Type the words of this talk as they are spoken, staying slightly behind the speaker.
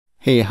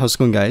Hey, how's it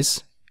going,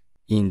 guys?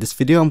 In this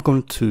video, I'm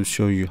going to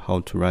show you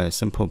how to write a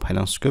simple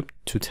Python script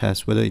to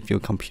test whether if your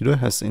computer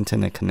has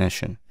internet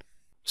connection.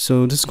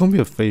 So this is going to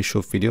be a very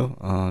short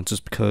video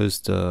just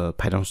because the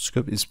Python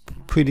script is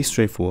pretty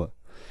straightforward.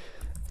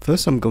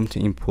 First, I'm going to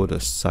import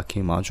a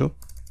socket module.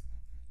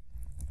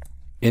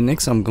 And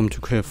next, I'm going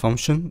to create a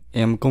function,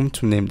 and I'm going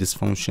to name this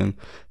function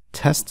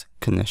test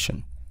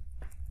connection.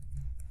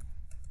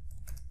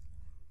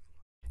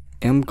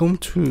 I'm going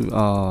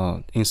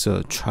to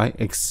insert try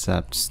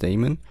except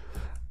statement.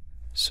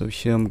 So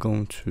here I'm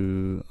going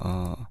to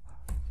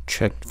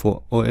check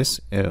for OS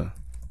error.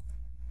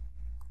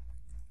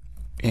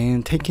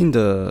 And taking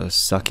the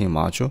socket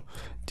module,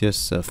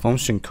 there's a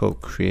function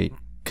called create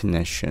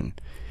connection.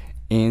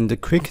 And the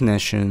create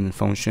connection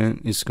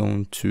function is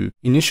going to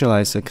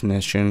initialize a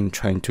connection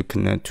trying to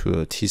connect to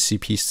a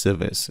TCP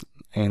service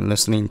and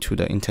listening to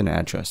the internet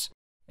address.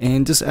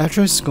 And this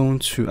address is going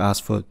to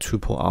ask for a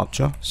tuple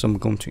object, so I'm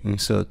going to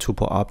insert a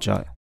tuple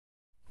object.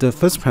 The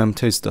first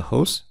parameter is the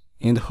host,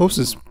 and the host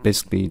is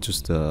basically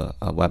just a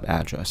web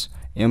address.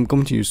 And I'm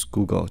going to use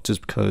Google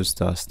just because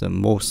that's the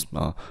most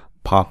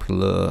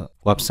popular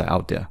website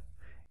out there.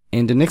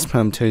 And the next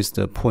parameter is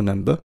the port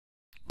number.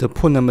 The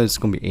port number is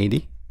going to be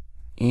 80,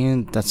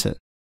 and that's it.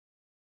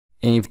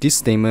 And if this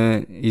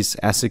statement is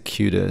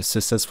executed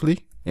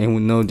successfully, and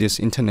we know there's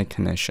internet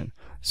connection,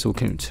 so we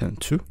can return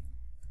true.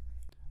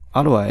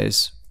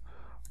 Otherwise,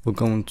 we're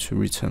going to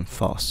return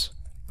false.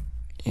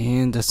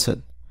 And that's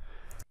it.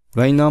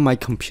 Right now, my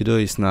computer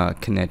is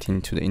not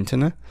connecting to the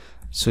internet.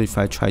 So if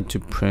I try to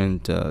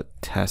print the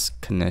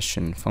test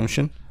connection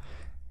function,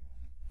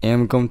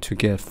 I'm going to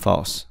get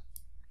false.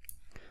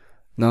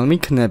 Now let me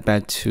connect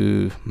back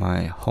to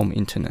my home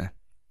internet.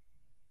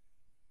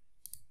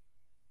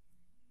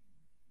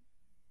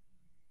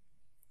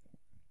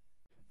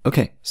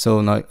 Okay,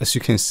 so now as you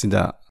can see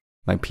that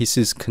my PC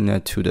is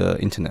connected to the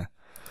internet.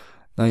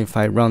 Now if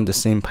I run the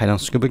same Python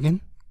script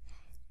again,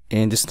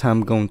 and this time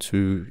I'm going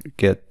to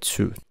get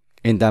true.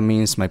 And that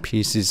means my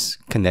PC is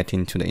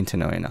connecting to the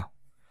internet right now.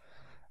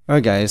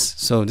 Alright guys,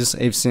 so this is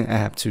everything I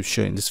have to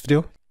share in this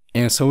video.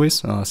 And as always,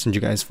 thank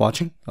you guys for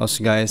watching. I'll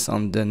see you guys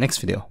on the next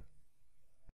video.